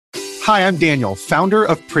Hi, I'm Daniel, founder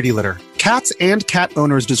of Pretty Litter. Cats and cat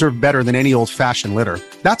owners deserve better than any old-fashioned litter.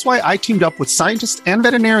 That's why I teamed up with scientists and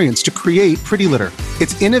veterinarians to create Pretty Litter.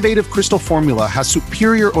 Its innovative crystal formula has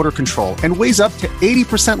superior odor control and weighs up to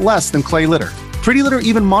 80% less than clay litter. Pretty Litter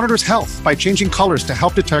even monitors health by changing colors to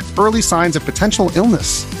help detect early signs of potential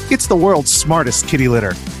illness. It's the world's smartest kitty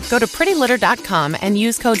litter. Go to prettylitter.com and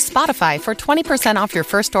use code SPOTIFY for 20% off your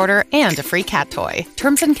first order and a free cat toy.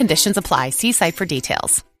 Terms and conditions apply. See site for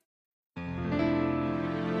details.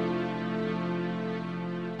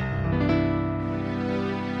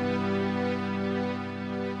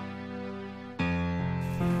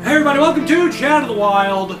 Hey everybody, welcome to Chat of the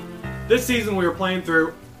Wild. This season we are playing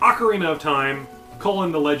through Ocarina of Time,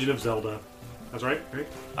 The Legend of Zelda. That's right?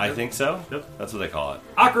 I think so. Yep. That's what they call it.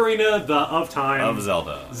 Ocarina of Time. Of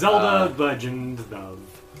Zelda. Zelda Legend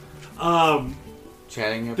of...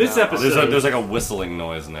 Chatting about... This episode... There's like a whistling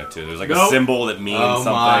noise in there too. There's like Nope. a symbol that means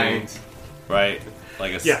something. My. Right?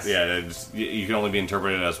 Like a, Yes. Yeah, you can only be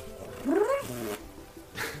interpreted as...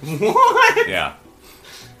 What? Yeah.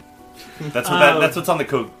 That's what's on the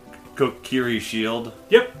Kokiri shield.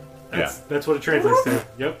 Yep. Yeah. That's what it translates to.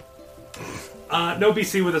 Yep. No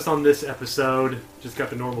BC with us on this episode. Just got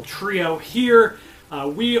the normal trio here.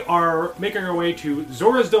 We are making our way to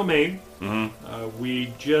Zora's Domain. Mm-hmm.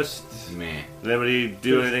 We just... Man. Did anybody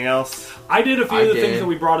do anything else? I did a few of the things that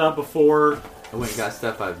we brought up before. I went and got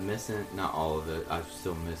stuff I'm missing. Not all of it. I'm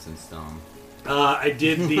still missing some. I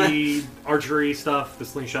did the archery stuff, the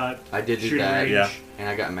slingshot. I did do shooting that. range. Yeah. And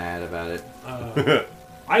I got mad about it.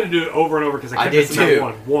 I had to do it over and over because I kept did missing too,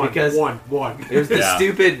 that one. because- One. It was the Yeah.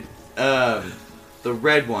 stupid, the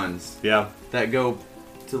red ones Yeah. that go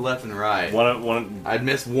to left and right. One. I'd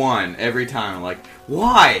miss one every time. I'm like,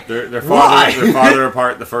 why? They're Why? farther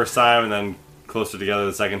apart the first time and then closer together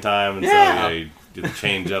the second time. And Yeah. so you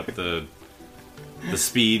change up the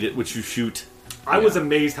speed at which you shoot. I was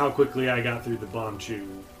amazed how quickly I got through the bomb chew.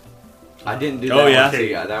 I didn't do that Oh, yeah? one. So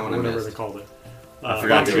yeah, that one I Whatever missed. they called it. I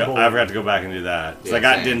forgot to go back and do that. So Yeah, I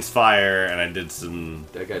got same. Din's Fire and I did some.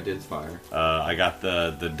 That guy did fire. I got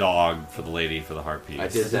the dog for the lady for the heart piece. I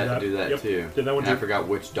did that to do that Yep. too. Did that one and I too. forgot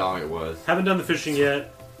which dog it was. Haven't done the fishing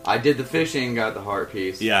yet. I did the fishing, got the heart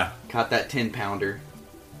piece. Yeah. Caught that 10-pounder.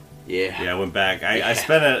 Yeah. Yeah, I went back. I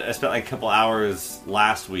spent like a couple hours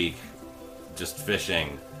last week just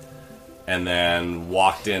fishing, and then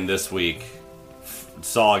walked in this week,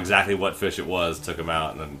 saw exactly what fish it was, took him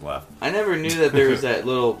out, and then left. I never knew that there was that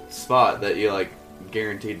little spot that you like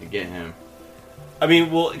guaranteed to get him. I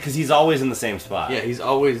mean, well, because he's always in the same spot. Yeah, he's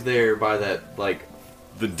always there by that like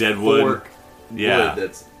The dead wood. fork Yeah. wood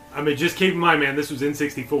that's I mean, just keep in mind, man, this was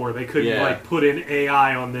N64. They couldn't Yeah. like put in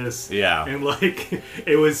AI on this. Yeah. And like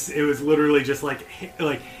it was literally just like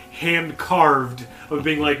hand carved of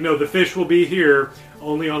being like, no, the fish will be here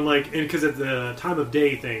only on like, and because it's the time of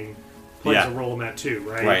day thing plays Yeah. a role in that too,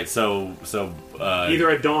 right? Right. So Either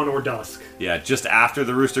at dawn or dusk. yeah, just after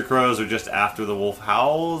the rooster crows or just after the wolf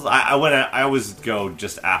howls. I always go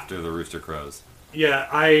just after the rooster crows. Yeah,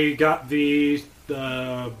 I got the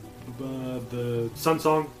Sun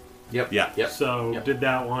Song, Yep. Yeah. Yep. so Yep. did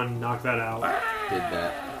that one, knocked that out. Did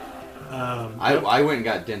that. Yep. I went and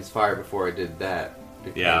got Dense Fire before I did that.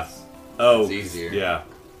 Because Yeah. Oh, it's easier. Yeah.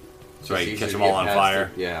 That's right. It's Catch easier them to all get on past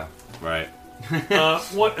fire. it. Yeah. Right.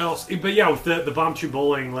 What else? But yeah, with the bomb chew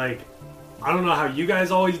bowling, like, I don't know how you guys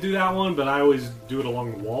always do that one, but I always do it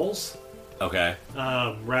along the walls Okay.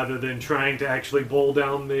 rather than trying to actually bowl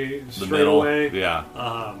down the The middle. straightaway. Yeah.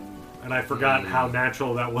 And I forgot how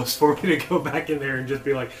natural that was for me to go back in there and just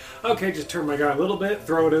be like, okay, just turn my guy a little bit,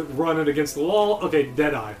 run it against the wall. Okay,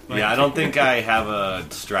 dead eye. Like, Yeah, I don't think I have a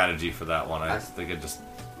strategy for that one. I think I just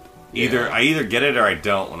I either get it or I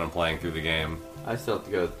don't when I'm playing through the game. I still have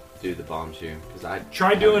to go do the bomb shoe because I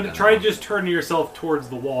Try haven't done that. just turning yourself towards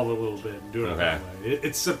the wall a little bit and doing it Okay. that way.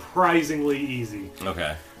 It's surprisingly easy.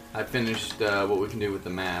 Okay. I finished what we can do with the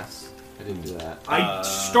mask. I didn't do that. I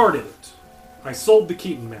started it. I sold the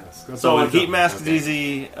Keaton mask. That's all So the I've heat done. mask is Okay.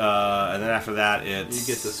 easy, and then after that it's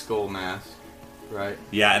You get the skull mask, right?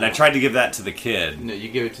 yeah, and I tried to give that to the kid. No, you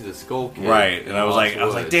give it to the skull kid. Right, and I was Lost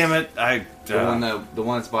like, Woods. damn it, The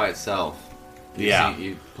one that's by itself. Yeah.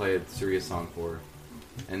 You play a serious song for,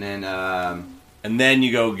 and then and then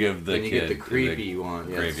you go give the then you kid get the creepy one,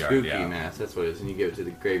 yeah, graveyard, spooky yeah. mask. That's what it is. And you give it to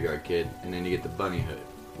the graveyard kid, and then you get the bunny hood.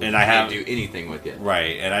 which And you I can't have- do anything with it.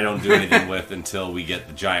 right, and I don't do anything with until we get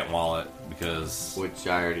the giant wallet because Which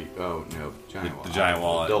I already. Oh no, giant the wallet. giant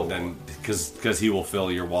Adult wallet, then because he will fill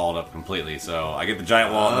your wallet up completely. So I get the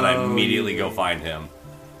giant wallet, and then I immediately go find him.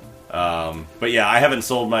 But yeah, I haven't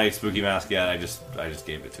sold my spooky mask yet. I just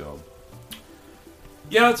gave it to him.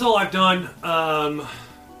 Yeah, that's all I've done.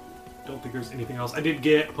 don't think there's anything else. I did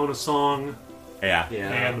get Epona Song Yeah.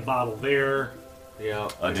 and the bottle there. Yeah.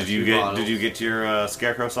 Did you get your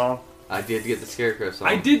Scarecrow song? I did get the Scarecrow song.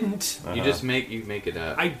 I didn't. You just make it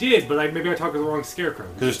up. I did, but maybe I talked to the wrong Scarecrow.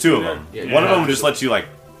 Because there's two of them. Yeah. One of them just lets you like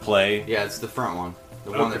play. Yeah, it's the front one.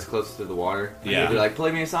 The one Okay. that's closest to the water. Yeah. You'll be like,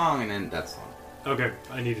 play me a song, and then that's Okay,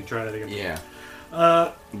 I need to try that again.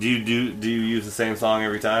 yeah. Do you use the same song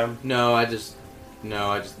every time? No, I just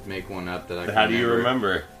make one up that I can How do you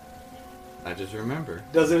remember? I just remember.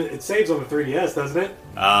 Doesn't it saves on the 3DS, doesn't it?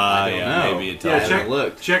 I don't know. Maybe it Yeah, does. I haven't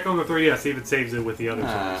looked. Check on the 3DS, see if it saves it with the other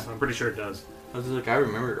Ah. songs. I'm pretty sure it does. I was like, I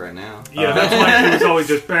remember it right now. Yeah, that's why it was always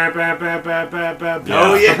just bam, bam, bam, bam, bam, bam. Yeah.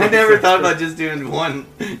 Oh yeah, I never thought about just doing one.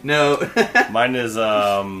 No. Mine is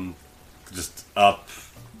just up.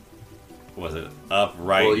 Was it up,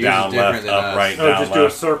 right, Well, yours down, is different left, than up, us. right, Oh, down, just do a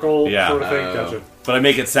left? circle Yeah. sort of thing. Oh. Gotcha. But I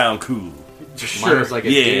make it sound cool. Mine was like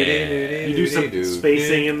a Yeah. You do some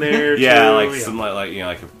spacing in there. Yeah, too. like some like you know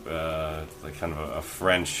like kind of a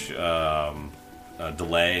French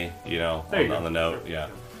delay, you know, There you on go. the note. Yeah,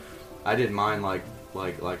 I did mine like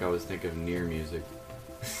I was thinking of near music.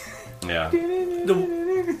 yeah.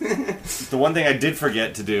 The one thing I did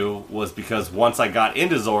forget to do was because once I got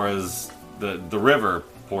into Zora's the river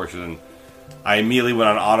portion, I immediately went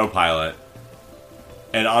on autopilot.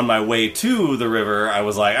 And on my way to the river, I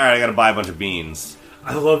was like, all right, I got to buy a bunch of beans.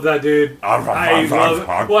 I love that dude. I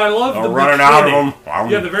love the running out of beginning. them.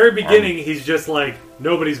 Yeah, the very beginning, he's just like,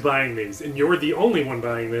 nobody's buying these, and you're the only one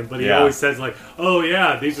buying them. But he Yeah. always says like, oh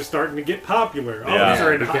yeah, these are starting to get popular. Oh, Yeah. these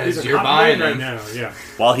are in Because these are you're hot buying demand them. right now. Yeah,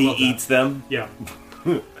 While he Love that. eats them. yeah.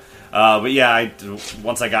 But yeah,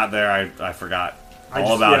 once I got there, I forgot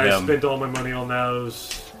all about I him. spent all my money on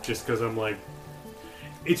those just because I'm like,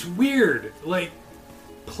 it's weird. Like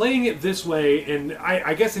playing it this way, and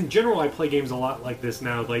I guess in general I play games a lot like this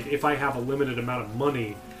now. Like if I have a limited amount of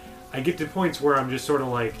money, I get to points where I'm just sort of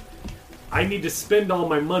like, I need to spend all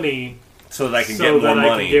my money so that I can so get more that I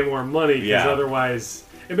money. can get more money. Because Yeah. otherwise,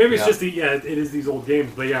 and maybe it's Yeah. just it is these old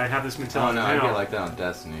games. But yeah, I have this Oh mentality no, I now. get like that on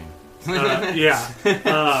Destiny.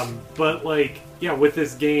 Yeah. But like, yeah, with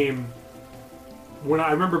this game, when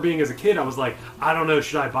I remember being as a kid, I was like, I don't know,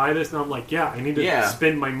 should I buy this? And I'm like, yeah, I need to Yeah.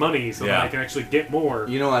 spend my money so that Yeah. I can actually get more.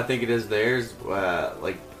 You know what I think it is theirs?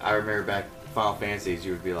 Like, I remember back Final Fantasies,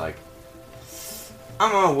 you would be like,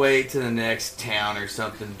 I'm gonna wait to the next town or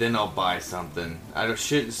something, then I'll buy something.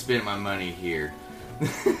 Shouldn't spend my money here.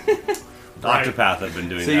 Right. Octopath have been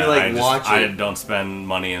doing So that. you, like, watch I it. don't spend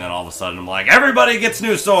money, and then all of a sudden I'm like, everybody gets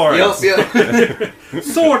new swords. Yep.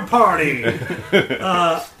 Sword party!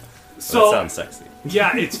 That So, sounds sexy.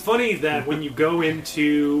 yeah, it's funny that when you go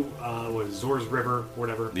into, what is it, Zora's River,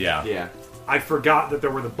 whatever, Yeah. Yeah. I forgot that there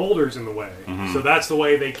were the boulders in the way. Mm-hmm. So that's the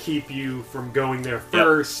way they keep you from going there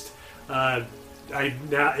first.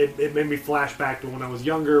 It made me flash back to when I was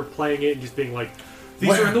younger, playing it and just being like,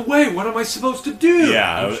 these are in the way. What am I supposed to do?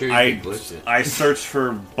 Yeah, I'm sure you I can glitch it. I searched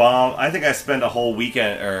for bomb. I think I spent a whole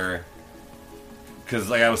weekend, because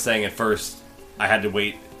like I was saying at first, I had to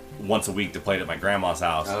wait once a week to play it at my grandma's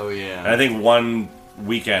house. Oh, And yeah. I think one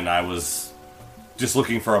weekend I was just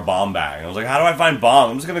looking for a bomb bag. I was like, how do I find bomb?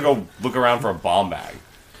 I'm just gonna go look around for a bomb bag.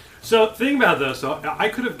 So, think about this. So, I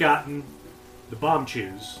could have gotten the bomb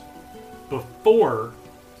chews before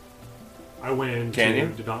I went Can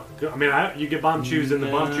into you get bomb chews in the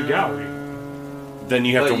bomb chew gallery. Then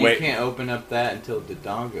you have But to you wait. can't open up that until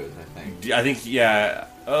Dodongos, I think. I think yeah.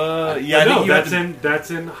 I But think no, you have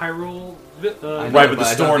that's in Hyrule. I Right, know, but the I don't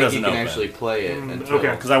store think doesn't you can open. actually play it until...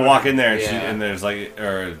 okay. Because I walk in there and, Yeah. and there's like,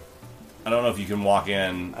 or I don't know if you can walk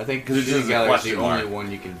in. I think because it's Shooting just a Gallery is the question only mark.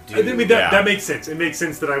 one you can do. I think Yeah. that makes sense. It makes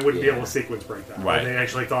sense that I wouldn't be Yeah. able to sequence break that. Right. They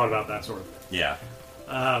actually thought about that sort of thing. Yeah.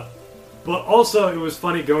 But also, it was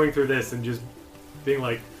funny going through this and just being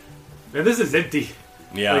like, man, this is empty.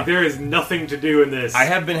 Yeah. Like, there is nothing to do in this. I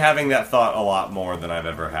have been having that thought a lot more than I've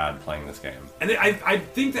ever had playing this game. And I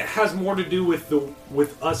think that has more to do with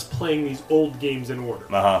us playing these old games in order.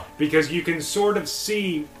 Uh-huh. Because you can sort of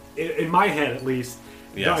see, in my head at least,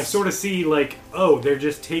 Yes. I sort of see like, oh, they're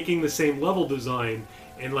just taking the same level design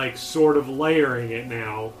and like sort of layering it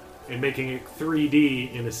now and making it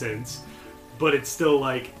 3D in a sense. But it's still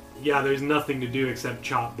like, yeah, there's nothing to do except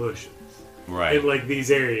chop bushes. Right. In like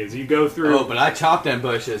these areas. You go through... Oh, but I chopped them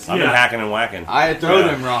bushes. I've been yeah. hacking and whacking. I throw Yeah.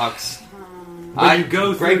 them rocks. But you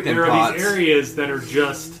go through, break them there are pots. these areas that are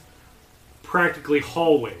just practically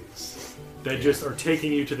hallways that just are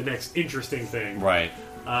taking you to the next interesting thing. Right.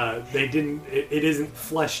 It isn't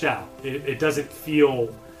fleshed out. It doesn't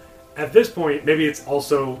feel, at this point, maybe it's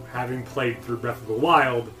also having played through Breath of the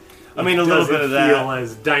Wild. I mean, it a little doesn't bit of that. feel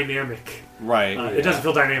as dynamic. Right. It doesn't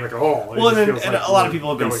feel dynamic at all. It Well, just and, feels and like a lot of we're people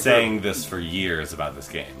have been going saying through. this for years about this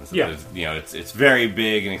game. Is that Yeah. there's- you know, it's very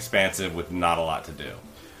big and expansive with not a lot to do.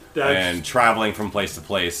 That's- And traveling from place to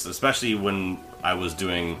place, especially when I was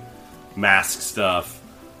doing mask stuff,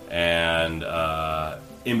 and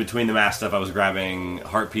in between the mask stuff, I was grabbing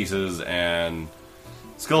heart pieces and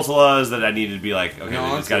Skulltulas that I needed to be like,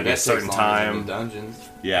 okay, it's got to be a certain time. Dungeons.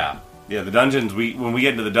 Yeah, the dungeons. When we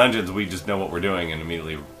get into the dungeons, we just know what we're doing and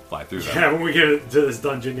immediately fly through them. Yeah, when we get to this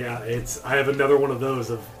dungeon, I have another one of those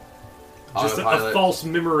of just a Autopilot. false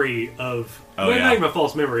memory of. Oh, well, yeah. not even a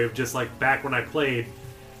false memory of just like back when I played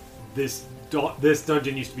this. This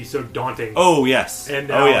dungeon used to be so daunting. Oh yes. And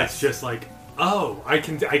now oh yes. it's just like, oh, I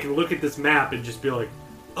can look at this map and just be like,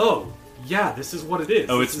 oh, yeah, this is what it is.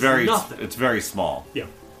 Oh, This it's is very nothing. it's very small. Yeah.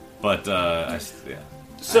 But yeah. I still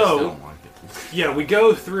So don't like it. yeah, we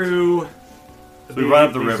go through. we run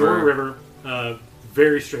up the Zora river. River.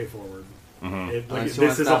 Very straightforward. Unless you This want to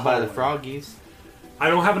is a stop by the hallway. froggies. I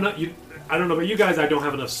don't have enough. I don't know about you guys. I don't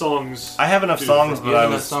have enough songs. I have enough to songs, do but You I have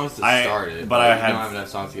enough was songs to I, start it, but I you had don't have enough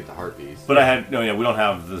songs to get the heart piece. But I had we don't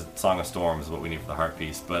have the Song of Storms, what we need for the heart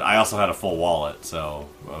piece. But I also had a full wallet, so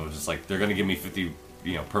I was just like, they're gonna give me 50,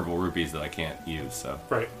 purple rupees that I can't use. So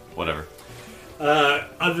Right. whatever.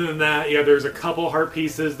 Other than that, yeah, there's a couple heart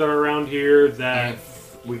pieces that are around here that. And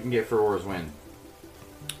we can get Ferora's Win.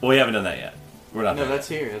 Well, we haven't done that yet. We're not. No, there that's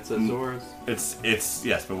here. That's a Zora's. yet. It's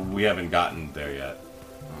yes, but we haven't gotten there yet.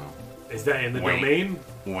 Is that in the Wait. domain?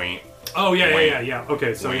 Wait, Oh yeah, Wait. yeah.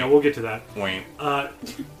 Okay, so Wait. yeah, we'll get to that. wait. I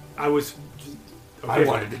was. I okay,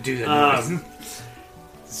 wanted fine. to do that.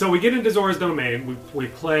 So we get into Zora's domain. We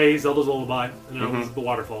play Zelda's Lullaby, and then the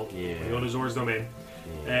waterfall. Yeah. We go to Zora's domain,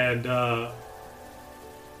 and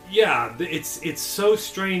it's so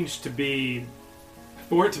strange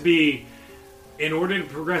for it to be. In order to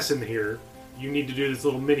progress in here, you need to do this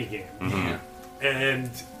little mini game, Yeah. and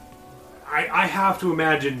I have to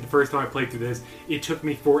imagine the first time I played through this, it took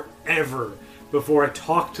me forever before I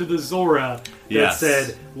talked to the Zora that Yes.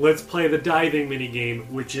 said, "Let's play the diving mini game,"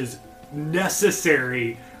 which is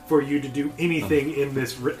necessary for you to do anything in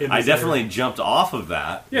this. I definitely jumped off of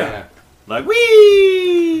that. yeah, Like,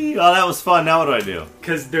 wee! Oh, that was fun. Now what do I do?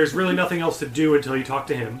 because there's really nothing else to do until you talk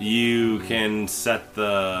to him. You can set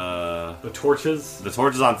the The torches.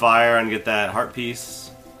 on fire and get that heart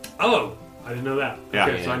piece. Oh, I didn't know that. Yeah.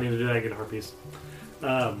 Okay, so Yeah. I need to do that and get a heart piece.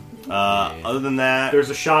 Other than that, There's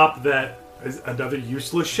a shop that is another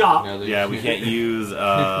useless shop. yeah, we can't use.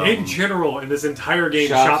 In general, in this entire game,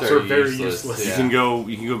 Shops shops are are very useless, useless. You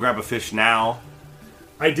yeah. can go grab a fish now.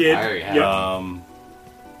 I did. I already have. Yep.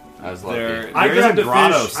 I was lucky. There I is grabbed a a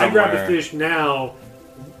grotto fish. I grabbed a somewhere. fish now,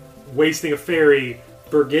 wasting a ferry,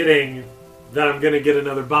 forgetting that I'm gonna get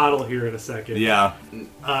another bottle here in a second. Yeah,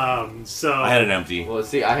 So I had an empty. Well,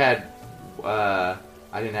 see, I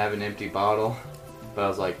didn't have an empty bottle, but I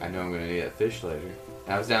was like, I know I'm gonna need that fish later.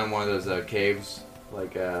 And I was down in one of those caves,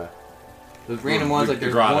 like those random ones. the Like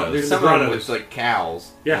there's grottos. there's The some of them grottos. with like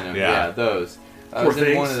cows. Yeah. in them. Yeah. those. I poor was in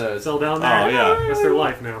things one of those. sell down there. Oh, yeah. That's their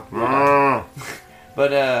life now. Mm.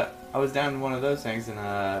 But I was down in one of those things, and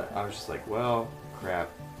I was just like, well, crap.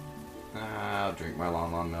 I'll drink my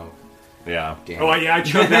Lon milk. Yeah. Damn. Oh yeah, I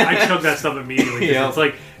chugged that. I chugged that stuff immediately. 'cause Yeah. It's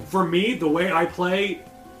like for me, the way I play,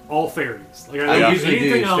 all fairies. Like I I don't use usually do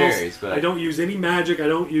anything use else. fairies, but- I don't use any magic. I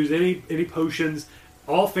don't use any potions.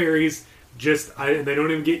 All fairies. They don't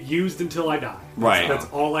even get used until I die. Right. That's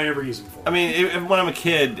all I ever use them for. I mean, when I'm a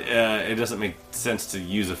kid, it doesn't make sense to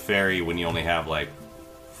use a fairy when you only have like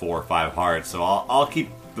 4 or 5 hearts. So I'll keep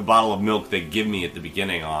the bottle of milk they give me at the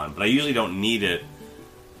beginning on, but I usually don't need it.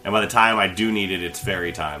 And by the time I do need it, it's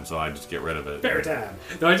fairy time, so I just get rid of it. Fair time.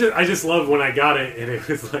 No, I just loved when I got it, and it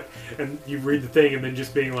was like, and you read the thing, and then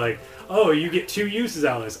just being like, oh, you get 2 uses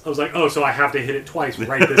out of this. I was like, oh, so I have to hit it twice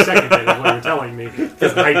right this second. Then is what you're telling me,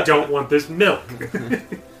 because I don't want this milk.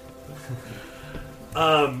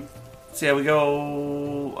 So yeah, we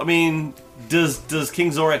go. I mean, does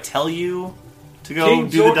King Zora tell you to go King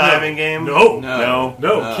do Zora- the diving game? No. No.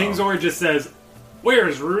 No, King Zora just says,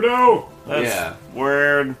 "Where's Rudo?" That's Yeah.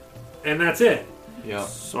 weird. And that's it. Yep.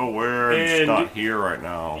 So weird. And- It's not here right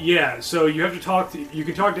now. Yeah, so you have to talk to. You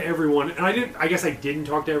can talk to everyone, and I guess I didn't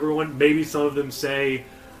talk to everyone. Maybe some of them say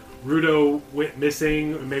Rudo went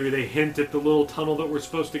missing. Or maybe they hint at the little tunnel that we're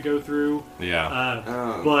supposed to go through. Yeah.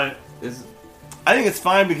 But Is I think it's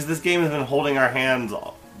fine because this game has been holding our hands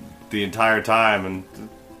the entire time, and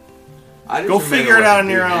I just Go remember figure it what out to on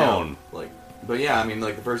do your now. own. Like, but yeah, I mean,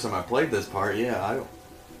 like the first time I played this part, I didn't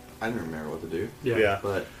remember what to do. yeah.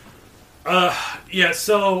 But Yeah,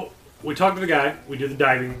 so we talked to the guy. We did the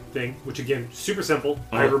diving thing, which again, super simple.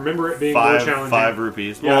 I remember it being more challenging. 5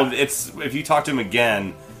 rupees. Yeah. Well, it's if you talk to him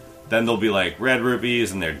again, then they'll be like red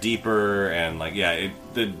rupees, and they're deeper, and like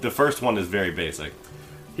the first one is very basic.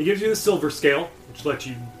 He gives you the silver scale, which lets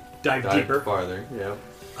you dive deeper. farther. Yeah.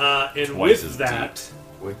 And Twice with as that,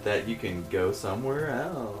 With that, you can go somewhere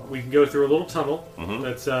else. we can go through a little tunnel Mm-hmm.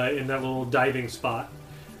 that's in that little diving spot.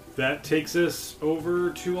 That takes us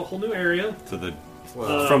over to a whole new area. To the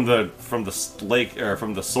Well, from the lake or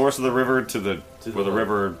from the source of the river to the where the lake.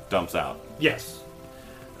 river dumps out. Yes.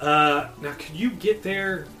 Now, could you get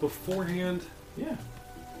there beforehand? yeah.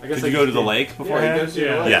 I guess Did I you go just to the did. lake Yeah, beforehand? you go to the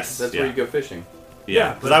Yeah. lake. Yes, That's yeah. where you go fishing.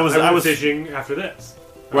 Yeah, because I went was fishing after this.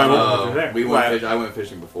 Right, I went well, through there. We went Right. I went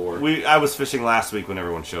fishing before. I was fishing last week when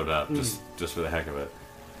everyone showed up, Mm. just for the heck of it.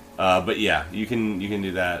 But yeah, you can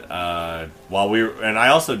do that while we were, and I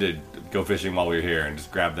also did go fishing while we were here and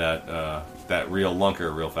just grab that real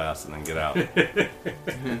lunker real fast and then get out.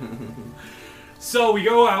 So we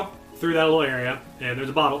go out through that little area, and there's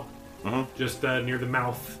a bottle Mm-hmm. just near the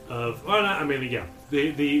mouth of. Well, not, I mean, yeah,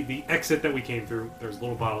 the exit that we came through. There's a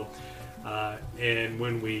little bottle, and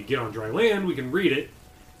when we get on dry land, we can read it,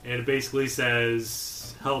 and it basically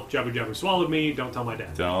says, "Help, Jabu Jabu swallowed me. Don't tell my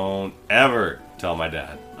dad." Don't ever tell my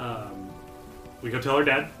dad. We go tell our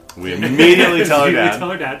dad. We immediately tell our We dad. tell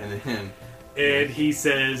our dad. And then And he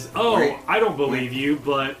says, "Oh, Wait. I don't believe you,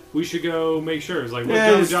 but we should go make sure." It's like, Yeah,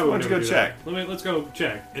 Jabu just- Jabu why would don't you never go do check? that. Let's go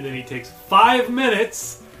check. And then he takes 5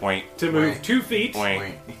 minutes Wait, to move Wait. 2 feet.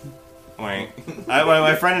 wait, wait.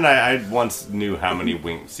 My friend and I once knew how many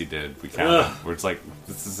winks he did. We counted. Ugh. We're just like,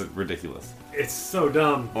 this is ridiculous. It's so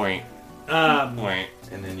dumb. Wait, wait.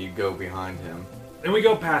 and then you go behind him. And we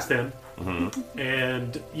go past him,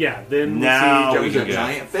 and yeah, then Now we we see. That was can a get-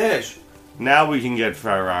 giant fish. Now we can get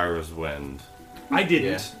Ferrara's wind. I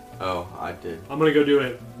didn't. Yeah. Oh, I did. I'm gonna go do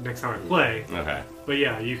it next time I play. Okay. But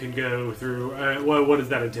yeah, you can go through. What does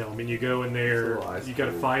that entail? I mean, you go in there. It's a little ice You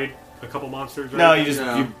gotta cream. fight a couple monsters. Right? No, you just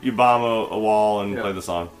No. you bomb a wall and Yeah. play the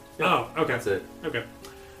song. Oh, okay. That's it. Okay.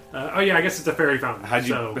 Oh yeah, I guess it's a fairy fountain. How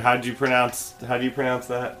do you pronounce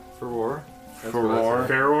that? Furore. That's Furore? what I said.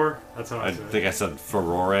 Ferror? That's how I I say it. think I said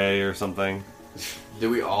Furore or something. Did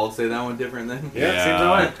we all say that one different then? Yeah, it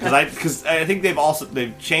seems that way. Because I think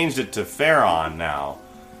they've changed it to Pharaon now,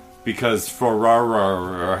 because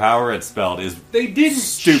Ferrara or however it's spelled is They didn't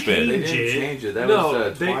Stupid. change They didn't it. change it. That No,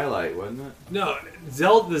 was they- Twilight, wasn't it? No,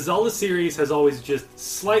 the Zelda series has always just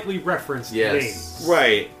slightly referenced Yes. names.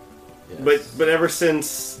 right. Yes. But ever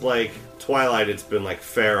since like Twilight, it's been like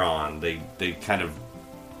Pharaon. They kind of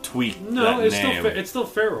tweaked No, that it's name. still it's still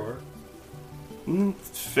Ferror.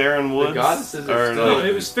 Farron Woods. goddesses are or still- No, like,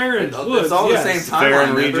 it was Farron's It's Woods. all the yes. same time.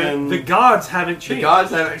 Farron remember? region. The gods haven't changed. The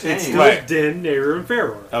gods haven't It's changed. still Right. Din, Nehru, and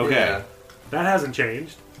Ferror. okay. Yeah. That hasn't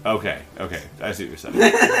changed. Okay. I see what you're saying.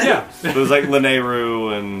 Yeah. It was like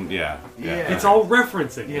Leneru and yeah. Yeah. It's all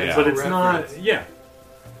referencing it, Yeah. but It's it's all not. reference. Yeah.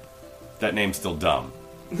 That name's still dumb.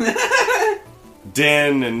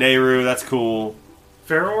 Din and Nehru, that's cool.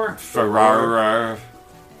 Ferror? Ferrara.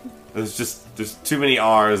 There's too many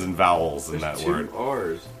R's and vowels in that There's word. 2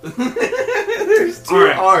 R's. There's 2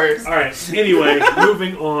 Alright. R's. Alright, anyway,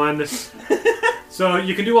 moving on. So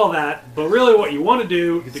you can do all that, but really what you want to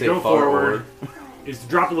do to say go forward forward. is to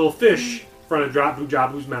drop a little fish in front of Jabu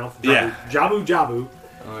Jabu's mouth. Yeah. Jabu Jabu.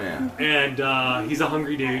 Oh yeah. And he's a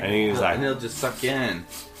hungry dude. And he's like, And he'll just suck you in.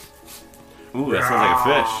 ooh, that sounds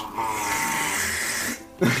like a fish.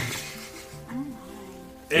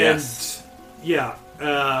 And Yes. yeah,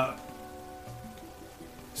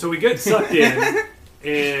 so we get sucked in,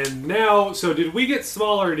 and now, so did we get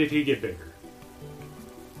smaller or did he get bigger?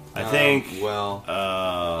 I think, Well,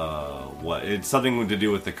 what? It's something to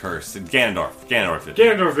do with the curse. Ganondorf. Ganondorf did.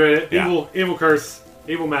 Ganondorf did it. Yeah. Evil curse.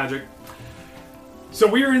 Evil magic. So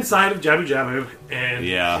we are inside of Jabu Jabu, and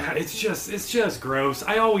Yeah. it's just gross.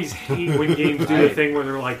 I always hate when games do a Right. thing where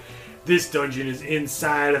they're like, this dungeon is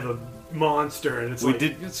inside of a monster, and it's We like,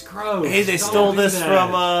 did- it's gross. Hey, they Don't stole do this that.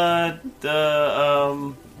 from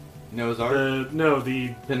the Noah's Ark.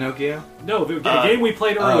 the Pinocchio. game we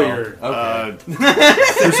played earlier. Okay.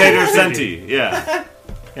 Crusader Senti. Yeah.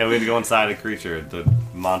 Yeah, we had to go inside a creature, the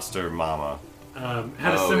monster mama.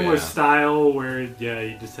 Had a Oh, similar yeah. style where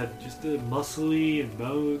you just had just a muscly and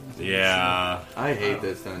bones. and Yeah. I hate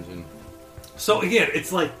this dungeon. So again,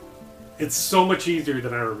 it's like it's so much easier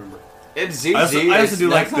than I remember. It's I also easy. do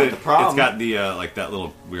like that's not the problem. it's got the like that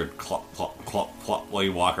little weird clop clop clop clop while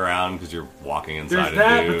you walk around because you're walking inside There's a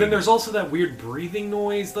that, dude. but then there's also that weird breathing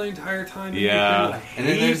noise the entire time. that you Yeah. get, I And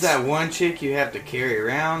then hate. there's that one chick you have to carry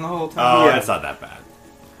around the whole Oh, time. Yeah. it's not that bad.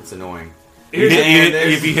 It's annoying.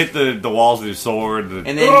 If you hit the walls with your sword, and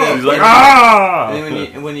then he's like, ah! And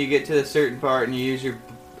then when you get to a certain part and you use your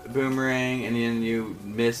boomerang and then you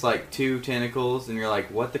miss like 2 tentacles and you're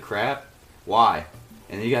like, what the crap? Why?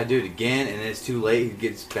 And then you gotta do it again and it's too late. He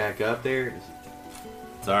gets back up there.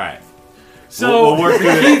 It's alright. So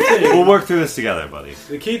we'll work through this together, buddy.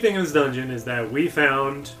 The key thing in this dungeon is that we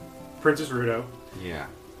found Princess Ruto Yeah.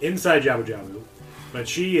 inside Jabu Jabu, but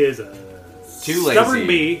she is a Too lazy. stubborn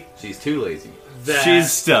bee. She's too lazy. That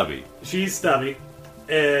She's stubby. She's stubby,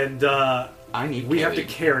 and we have to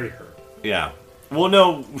carry her. Yeah. Well,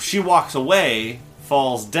 no, she walks away,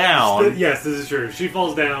 falls down. Yes, this is true. She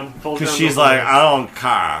falls down. Because she's like, I don't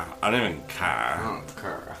care. I don't even care. Oh,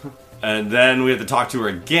 car. And then we have to talk to her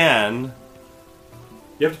again.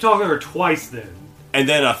 You have to talk to her twice then. And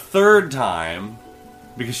then a third time.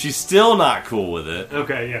 Because she's still not cool with it.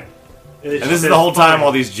 Okay, yeah. And this is the whole time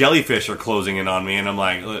all these jellyfish are closing in on me. And I'm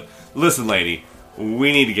like, listen, lady,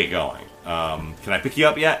 we need to get going. Can I pick you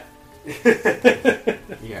up yet?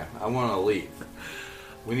 Yeah, I want to leave.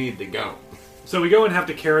 We need to go. So we go and have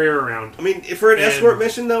to carry her around. I mean, for an escort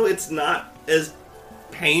mission, though, it's not as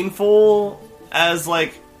painful as,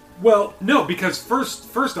 like... Well, no, because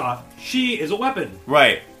first off, she is a weapon.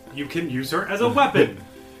 Right. You can use her as a weapon.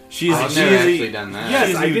 I've never actually done that. Yes,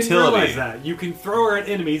 She's I didn't utility. realize that. You can throw her at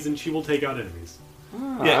enemies and she will take out enemies.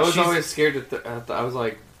 Oh, Yeah, I was she's- always scared I was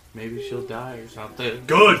like, maybe she'll die or something.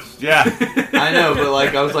 Good! Yeah. I know, but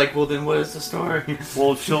like I was like, well then what is the story?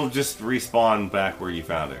 Well, she'll just respawn back where you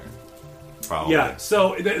found her. Probably. Yeah,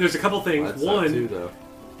 so there's a couple things. Well, that sucks One, too, though.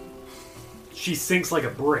 she sinks like a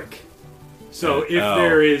brick. So Yeah.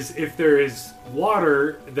 if there is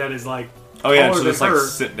water that is like Oh, yeah, taller she'll than just, like, her,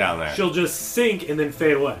 sit down there. she'll just sink and then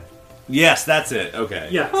fade away. Yes, that's it. Okay.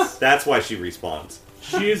 Yes. That's why she respawns.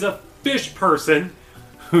 She is a fish person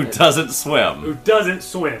Who doesn't who swim. doesn't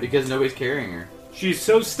swim. Because nobody's carrying her. She's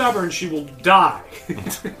so stubborn she will die.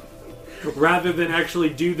 Rather than actually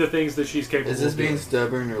do the things that she's capable Is this of being doing.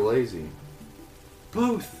 stubborn or lazy?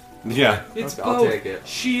 Both. Yeah. It's Okay, I'll both. take it.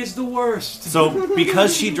 She is the worst. So,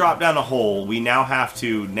 because she dropped down a hole, we now have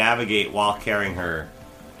to navigate while carrying her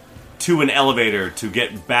to an elevator to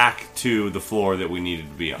get back to the floor that we needed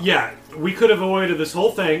to be on. Yeah, we could have avoided this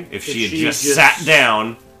whole thing If she had just sat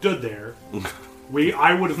down. stood there.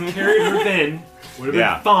 I would have carried her then. Would have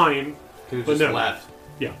Yeah. been fine. Who But just no. left?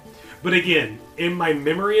 Yeah. But again, in my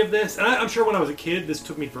memory of this, and I'm sure when I was a kid, this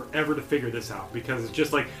took me forever to figure this out because it's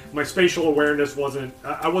just like my spatial awareness wasn't.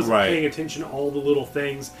 I wasn't Right. paying attention to all the little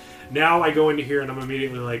things. Now I go into here and I'm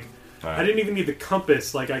immediately like, Right. I didn't even need the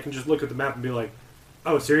compass. Like I can just look at the map and be like,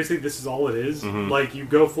 oh, seriously, this is all it is? Mm-hmm. Like you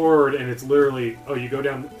go forward and it's literally, you go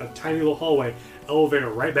down a tiny little hallway, elevator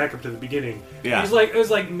right back up to the beginning. Yeah. It was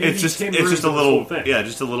like maybe It's just 10 a rooms of this little whole thing. yeah,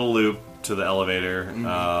 just a little loop to the elevator.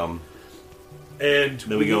 And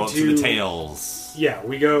Then we go up to the tails. Yeah,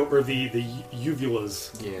 we go or the uvulas.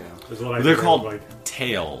 Yeah. Is what I They're think called like.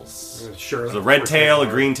 tails. Sure. There's a of red course tail, they a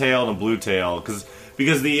are. green tail, and a blue tail.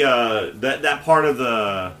 Because the that part of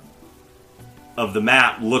the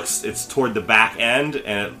map looks, it's toward the back end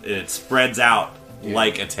and it spreads out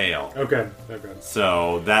like a tail. Okay.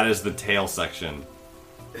 So that is the tail section.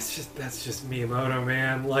 That's just Miyamoto,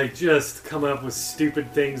 man. Like just coming up with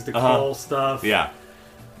stupid things to call stuff. Yeah.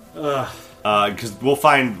 Because we'll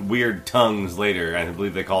find weird tongues later. I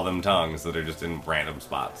believe they call them tongues that are just in random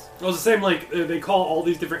spots. Well, it's the same. Like they call all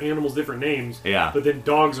these different animals different names. Yeah. But then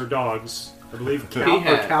dogs are dogs. I believe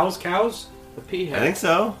Peahat. cows. The P I think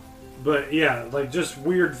so. But yeah, like just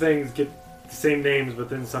weird things get the same names, but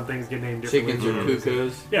then some things get named differently. Chickens are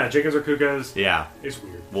cuckoos. Yeah, chickens are cuckoos. Yeah. It's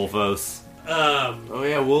weird. Wolfos. Oh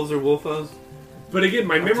yeah, wolves are wolfos. But again,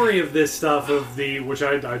 my memory of this stuff of which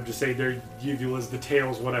I'd just say they're uvulas, the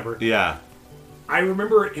tails, whatever. Yeah. I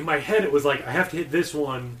remember in my head it was like I have to hit this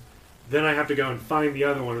one, then I have to go and find the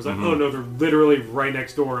other one. It was like, oh no, they're literally right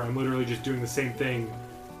next door. I'm literally just doing the same thing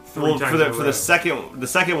three times. For the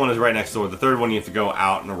second one is right next door. The third one you have to go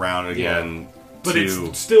out and around again. But to,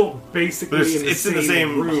 it's still basically but in the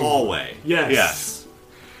same room. hallway. Yes. Yes.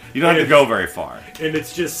 You don't have to go very far. And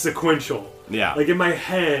it's just sequential. Yeah. Like in my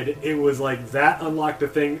head, it was like that unlocked a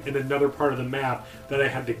thing in another part of the map that I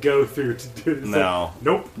had to go through to do this. No.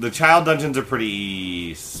 Nope. The child dungeons are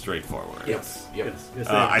pretty straightforward. Yes. Yep. Yes,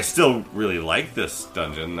 I still really like this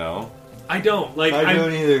dungeon, though. I don't like. I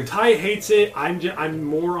don't either. Ty hates it. I'm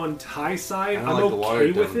more on Ty's side. I I'm don't like the water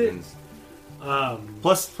okay with it. dungeons.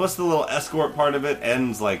 Plus the little escort part of it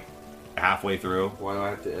ends like halfway through Why do I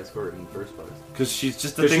have to escort in the first place? because she's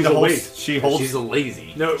just the 'Cause thing she's to a hold. weight. She holds. She's a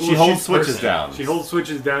lazy. No, She holds she's switches person. down. She holds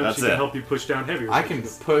switches down. That's she can it. help you push down heavier. I can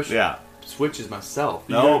switches. push Yeah. switches myself.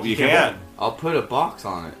 No, you can't. I'll put a box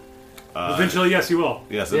on it. Eventually, yes, you will.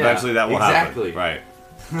 Yes, Yeah, eventually that will exactly. happen.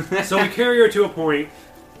 Right. So we carry her to a point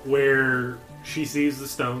where she sees the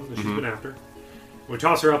stone that she's been after. We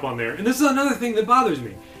toss her up on there, and this is another thing that bothers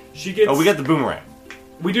me. She gets. Oh, we get the boomerang.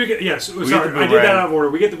 We do get. Yes, sorry, get the I did that boomerang. out of order.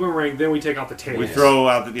 We get the boomerang, then we take out the tail. We throw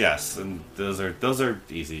out the yes, and those are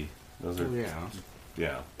easy. Those are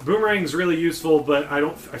Yeah. The boomerang's really useful, but I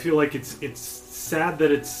feel like it's sad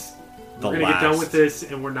that we're gonna get done with this,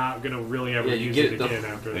 and we're not gonna really ever use it again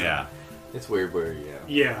after that. Yeah. It's weird,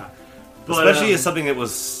 Yeah. But, Especially as something that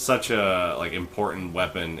was such a important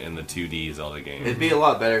weapon in the 2D Zelda game. It'd be a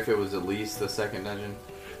lot better if it was at least the second dungeon.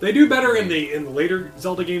 They do better in the later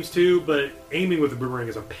Zelda games too, but aiming with the boomerang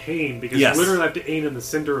is a pain because Yes. you literally have to aim in the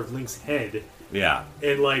center of Link's head Yeah.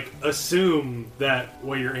 and assume that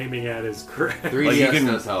what you're aiming at is correct. 3DS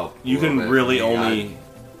does help. You can really only.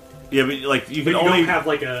 Yeah, but you can But you only don't have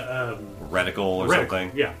a reticle or reticle.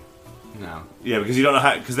 something. Yeah. No. Yeah, because you don't know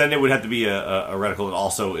how. Because then it would have to be a reticle that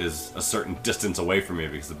also is a certain distance away from you,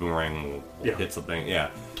 because the boomerang will hit something. Yeah,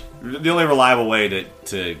 the only reliable way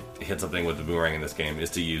to hit something with the boomerang in this game is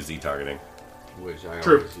to use Z targeting. Which I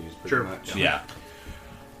True. always use pretty much. Yeah.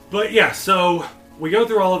 But yeah, so we go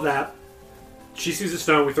through all of that. She sees a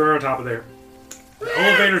stone. We throw her on top of there. The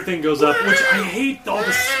elevator thing goes up, which I hate all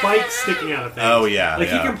the spikes sticking out of things. Oh, yeah, He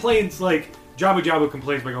yeah. complains Jabu Jabu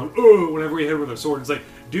complains by going, "Oh!" whenever we hit her with a sword. It's like,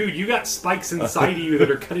 dude, you got spikes inside of you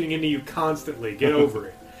that are cutting into you constantly. Get over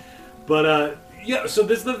it. But yeah, so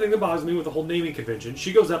this is the thing that bothers me with the whole naming convention.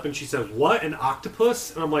 She goes up and she says, "What, an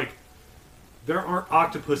octopus?" And I'm like, there aren't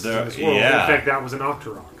octopuses in this world. yeah. In fact, that was an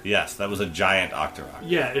Octorok. Yes, that was a giant Octorok.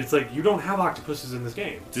 Yeah, it's like, you don't have octopuses in this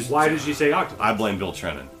game. Just- Why did she say octopus? I blame Bill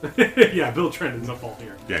Trennan. Yeah, Bill Trennan's at fault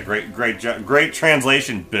here. Yeah, great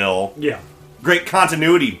translation, Bill. Yeah. Great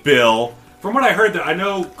continuity, Bill. From what I heard, I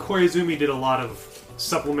know Koizumi did a lot of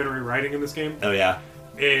supplementary writing in this game. Oh yeah.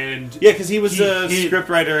 And Yeah, because he was He- a he-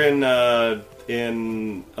 scriptwriter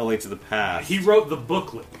in A Link to the Past. he wrote the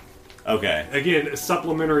booklet. Okay. Again, a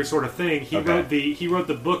supplementary sort of thing. He Okay. wrote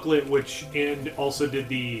the booklet, and also did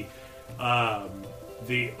the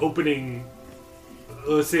opening.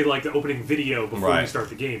 Let's say the opening video before Right. you start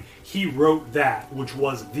the game. He wrote that, which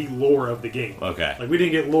was the lore of the game. Okay. We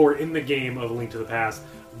didn't get lore in the game of A Link to the Past,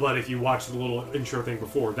 but if you watch the little intro thing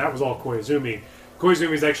before, that was all Koizumi.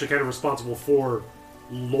 Koizumi is actually kind of responsible for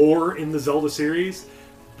lore in the Zelda series,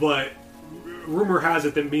 but rumor has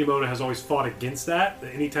it that Miyamoto has always fought against that.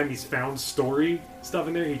 Anytime he's found story stuff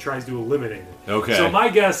in there, he tries to eliminate it. Okay. So my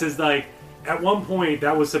guess is at one point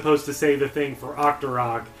that was supposed to say the thing for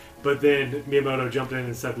Octorok, but then Miyamoto jumped in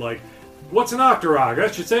and said what's an Octorok?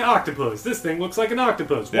 I should say octopus. This thing looks like an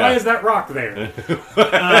octopus. Why Yeah. is that rock there?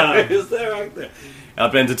 Is there right there?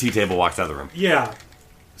 Up into tea table, walks out of the room. Yeah.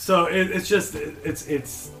 So it's just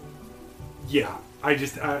yeah.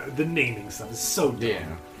 The naming stuff is so dumb. Yeah.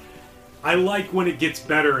 I like when it gets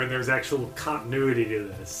better and there's actual continuity to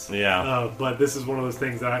this. Yeah. But this is one of those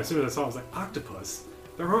things that as soon as I saw, I was like, octopus?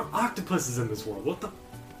 There aren't octopuses in this world. What the?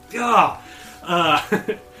 Yeah.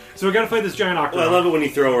 So we got to fight this giant octopus. Well, I love it when you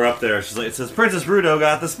throw her up there. She's like, it says Princess Ruto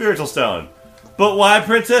got the spiritual stone, but why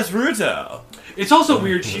Princess Ruto? It's also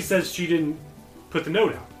weird. She says she didn't put the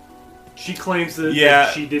note out. She claims that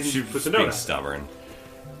she didn't put the note out. Stubborn.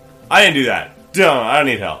 I didn't do that. I don't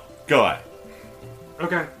need help. Go ahead.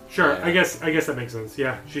 Okay, sure. Yeah. I guess that makes sense.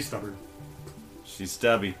 Yeah, she's stubborn. She's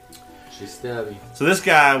stubby. She's stabby. So this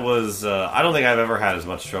guy was. I don't think I've ever had as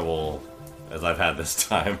much trouble as I've had this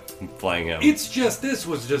time playing him. This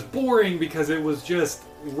was just boring because it was just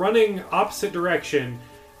running opposite direction,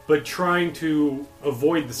 but trying to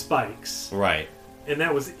avoid the spikes, right. and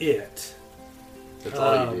that was it. That's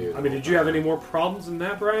all you do. I mean, did you have any more problems than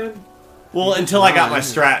that, Brian? Well, until I got my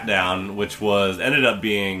strat down, which ended up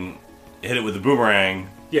being hit it with the boomerang,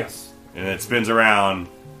 Yes. and it spins around,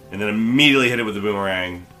 and then immediately hit it with the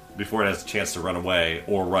boomerang before it has a chance to run away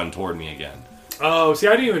or run toward me again. Oh, see,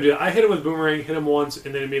 I didn't even do that. I hit him with boomerang, hit him once,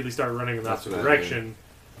 and then immediately started running in the That's opposite what I direction.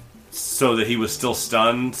 So that he was still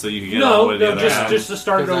stunned, so you could get all the way to the other end? just to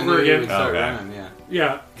start it 'Cause I knew over you again. would start Okay. running, yeah.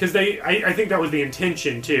 Yeah, because I think that was the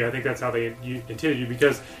intention too. I think that's how they intended you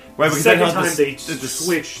because Right, the because second then time they the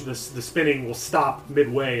switch, the spinning will stop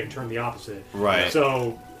midway and turn the opposite. Right.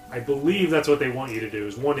 So I believe that's what they want you to do: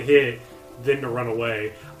 is one hit, then to run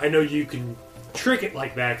away. I know you can trick it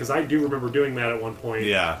like that because I do remember doing that at one point.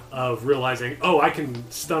 Yeah. Of realizing, I can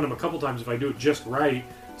stun him a couple times if I do it just right.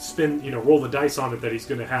 Spin, roll the dice on it that he's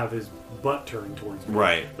going to have his butt turned towards me.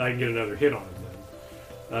 Right. That I can get another hit on him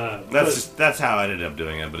then. That's how I ended up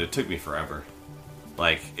doing it, but it took me forever.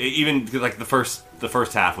 Even the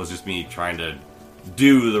first half was just me trying to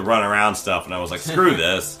do the run around stuff, and I was like, screw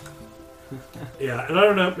this. Yeah, and I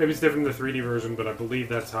don't know, maybe it's different in the 3D version, but I believe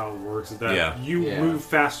that's how it works, is that you move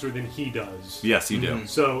faster than he does. Yes, you do.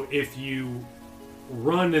 So if you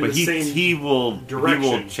run in But the same he will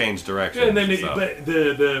direction, change direction. and then but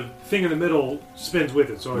the thing in the middle spins with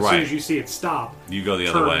it. So as soon as you see it stop, you go the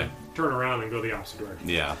other way. Turn around and go the opposite direction.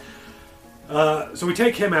 Yeah. So we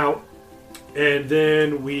take him out, and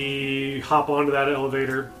then we hop onto that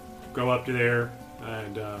elevator, go up to there,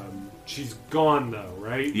 and she's gone though,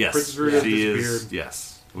 right? Yes, Princess Ruta she disappeared. is.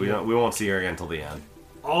 Yes, we won't see her again until the end.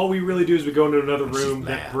 All we really do is we go into another room She's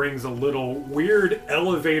that mad. brings a little weird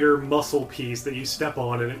elevator muscle piece that you step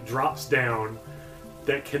on, and it drops down.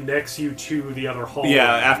 That connects you to the other hall.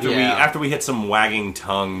 Yeah, after we hit some wagging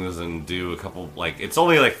tongues and do a couple it's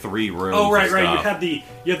only like 3 rooms. Oh right. Stuff.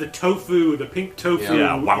 You had the tofu, the pink tofu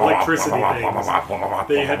Yeah. electricity things.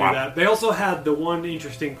 They had to do that. They also had the one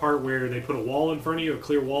interesting part where they put a wall in front of you, a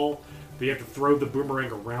clear wall, but you have to throw the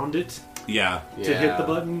boomerang around it Yeah. to hit the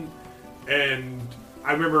button. And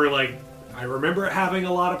I remember having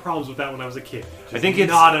a lot of problems with that when I was a kid. I think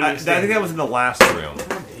not I think that was in the last room.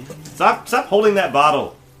 Stop holding that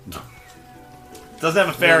bottle. Doesn't have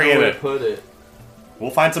a fairy in it. Put it. We'll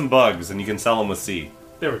find some bugs and you can sell them with C.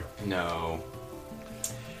 There we go. No.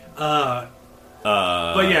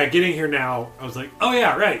 But yeah, getting here now, I was like, oh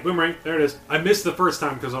yeah, right, boomerang, there it is. I missed the first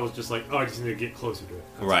time because I was just like, oh, I just need to get closer to it.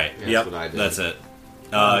 Right. That's Yep. what I did. That's it.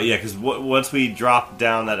 Yeah, because once we drop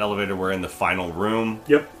down that elevator, we're in the final room.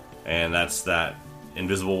 Yep. And that's that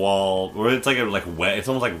invisible wall where it's it's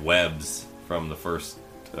almost like webs from the first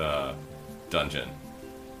dungeon,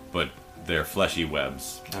 but they're fleshy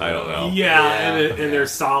webs. I don't know. Yeah, and they're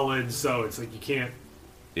solid, so it's like you can't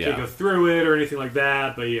go through it or anything like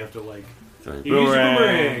that, but you have to you use your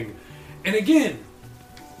boomerang. And again,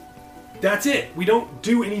 that's it. We don't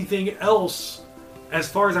do anything else as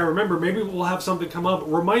far as I remember. Maybe we'll have something come up.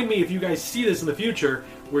 Remind me if you guys see this in the future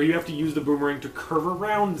where you have to use the boomerang to curve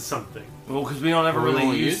around something. Well, because we don't ever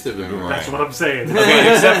really use the boomerang. That's what I'm saying.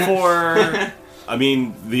 Okay, except for, I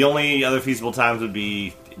mean, the only other feasible times would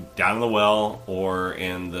be down in the well or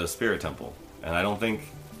in the spirit temple, and I don't think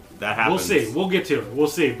that happens. We'll see. We'll get to it. We'll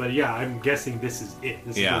see. But yeah, I'm guessing this is it.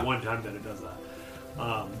 This is the one time that it does that.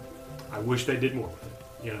 I wish they did more with it.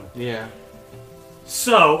 You know. Yeah.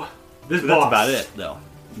 So this boss. That's about it, though.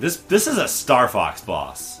 This is a Star Fox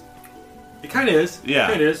boss. It kind of is. Yeah.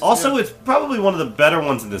 It is. Also, it's probably one of the better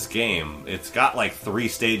ones in this game. It's got like 3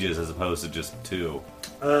 stages as opposed to just 2.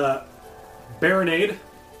 Baronade.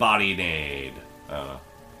 Bodynade. I don't know.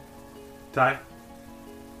 Ty.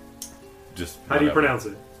 Just how do you pronounce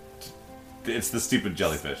it? It's the stupid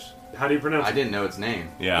jellyfish. How do you pronounce it? I didn't know its name.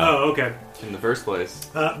 Yeah. Oh, okay. In the first place.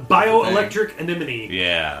 Bioelectric anemone.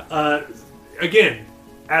 Yeah. Again,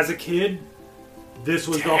 as a kid, this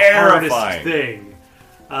was Terrifying. the hardest thing.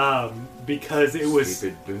 Because it was...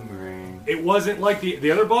 Stupid boomerang. It wasn't like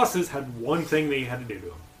the other bosses had one thing that you had to do to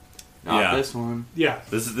them. Not this one. Yeah.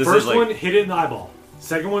 This First is like, one, hit it in the eyeball.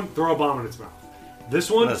 Second one, throw a bomb in its mouth. This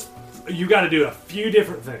one, you got to do a few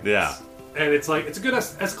different things. Yeah. And it's like, it's a good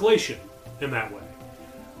escalation in that way.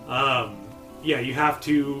 Yeah, you have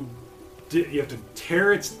to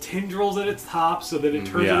tear its tendrils at its top so that it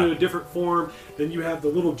turns into a different form. Then you have the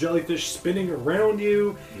little jellyfish spinning around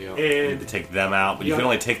you. Yep. And you need to take them out, but you can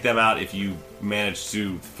only take them out if you manage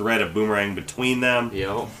to thread a boomerang between them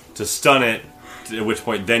to stun it, at which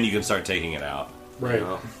point then you can start taking it out. Right.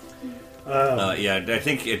 Yeah, I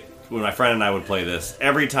think when my friend and I would play this,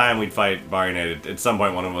 every time we'd fight Baronade, at some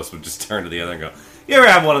point one of us would just turn to the other and go, "You ever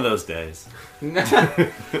have one of those days?" Well,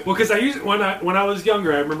 because when I was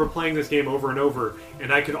younger, I remember playing this game over and over,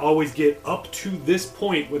 and I could always get up to this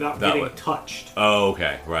point without getting touched. Oh,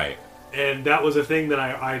 okay, right. And that was a thing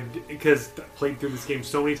that because I played through this game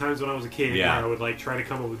so many times when I was a kid, where I would try to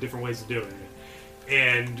come up with different ways of doing it.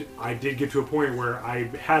 And I did get to a point where I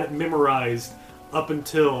had it memorized up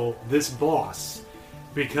until this boss,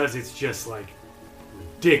 because it's just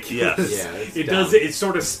ridiculous. Yes. Yeah, it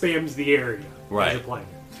sort of spams the area as you're playing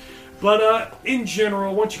it. But in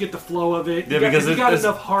general, once you get the flow of it, you got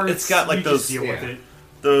enough hearts. It's got you those just deal with it.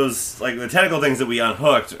 Those the tentacle things that we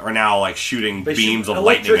unhooked are now shooting beams of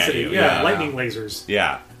lightning at you. Yeah, lightning lasers.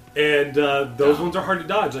 Yeah. And those ones are hard to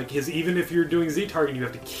dodge. Because even if you're doing Z-targeting, you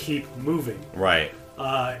have to keep moving. Right.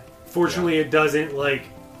 Fortunately, it doesn't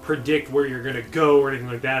predict where you're going to go or anything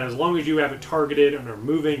like that. As long as you have it targeted and are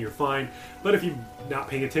moving, you're fine. But if you're not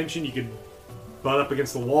paying attention, you could butt up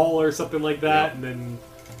against the wall or something like that, and then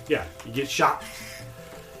you get shot.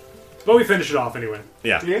 But we finish it off anyway.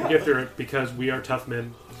 Yeah. We get through it because we are tough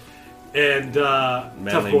men. And tough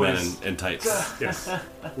manly boys. men in tights. Yes.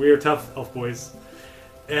 We are tough elf boys.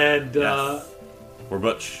 And we're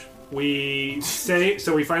butch. we saved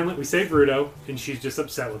Rudo, and she's just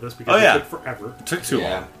upset with us because it took forever. It took too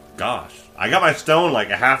long. Gosh. I got my stone like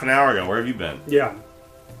a half an hour ago. Where have you been? Yeah.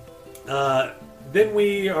 Then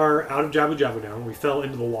we are out of Jabu Jabu now, and we fell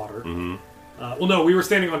into the water. Mm-hmm. Well, no, we were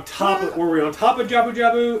standing on top of... Were we on top of Jabu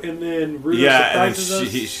Jabu? And then Rudo surprises us?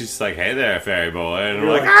 She's like, hey there, fairy boy. And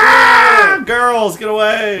we're like, girls, get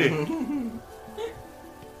away!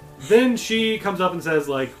 Then she comes up and says,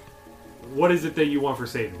 like, what is it that you want for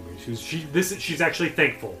saving me? She's actually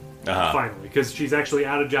thankful, finally, because she's actually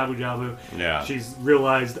out of Jabu Jabu. Yeah. She's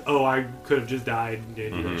realized, I could have just died, and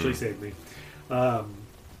you actually saved me.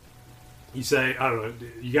 You say, I don't know,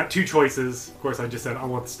 you got two choices. Of course, I just said, I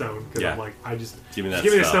want the stone, because I'm like, give me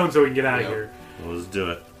the stone so we can get out of here. Well, let's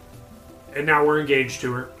do it. And now we're engaged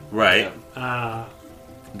to her. Right.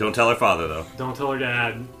 Don't tell her father, though. Don't tell her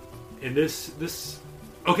dad. And this...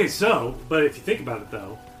 Okay, but if you think about it,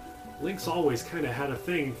 though, Link's always kind of had a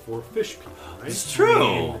thing for fish people, right? It's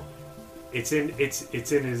true. It's in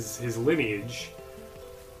his lineage.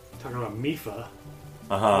 Talking about Mipha.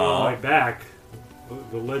 All the way back,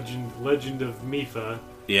 the legend of Mipha.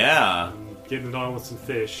 Yeah. Getting it on with some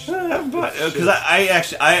fish. Because I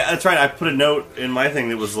actually that's right. I put a note in my thing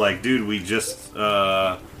that was like, dude, we just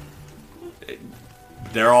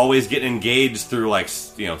they're always getting engaged through like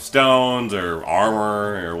stones or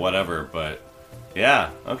armor or whatever. But yeah,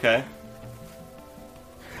 okay.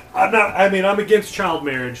 I'm against child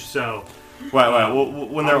marriage, so. Right. Well,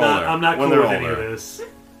 when they're older, I'm not when cool they're with older. any of this.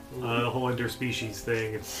 The whole interspecies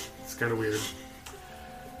thing. It's kind of weird.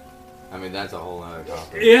 I mean, that's a whole other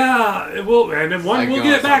topic. Yeah, well, and then one we'll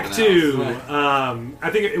get back to. Else. I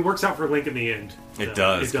think it works out for Link in the end. It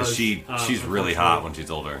does, because she's really hot when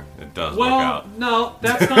she's older. It does work out. No,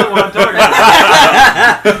 that's not what I'm talking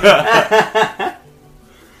about.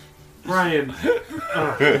 Brian.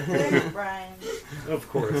 Brian. Of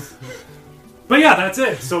course. But yeah, that's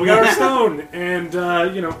it. So we got our stone, and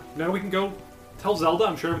now we can go tell Zelda.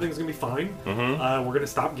 I'm sure everything's gonna be fine. Mm-hmm. We're gonna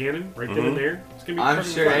stop Ganon right then and there. It's gonna be. I'm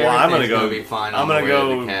sure fine. Well, I'm gonna gonna be fine. I'm gonna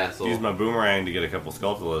go to the castle. use my boomerang to get a couple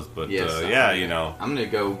Skulltulas, but Yes, I'm gonna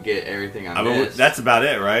go get everything I missed. That's about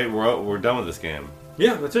it, right? We're done with this game.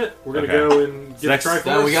 Yeah, that's it. We're gonna go and get the Triforce.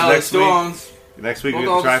 Then we got the stones. Next week we get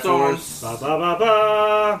the Triforce. Ba ba ba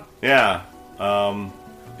ba. Yeah.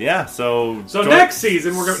 Yeah. So next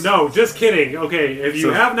season we're gonna. No, just kidding. Okay, if you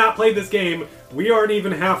have not played this game, we aren't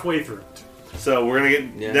even halfway through it. So we're gonna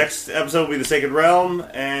get next episode will be the Sacred Realm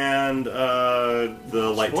and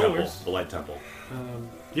the Light Temple. The Light Temple.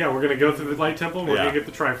 Yeah, we're gonna go through the Light Temple and we're gonna get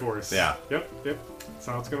the Triforce. Yeah. Yep. That's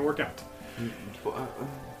how it's gonna work out.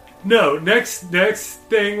 No, next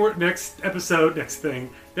episode,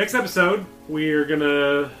 we're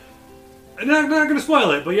gonna. I'm not gonna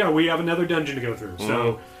spoil it, but yeah, we have another dungeon to go through.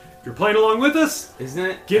 So if you're playing along with us, isn't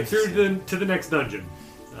it? Get through to the next dungeon,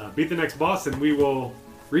 beat the next boss, and we will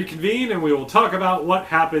reconvene and we will talk about what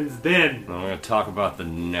happens then. We're gonna talk about the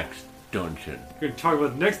next dungeon. We're gonna talk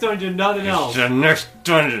about the next dungeon, nothing else. The next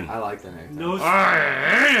dungeon. I like the next. No.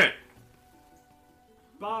 I hate it.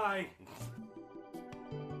 Bye.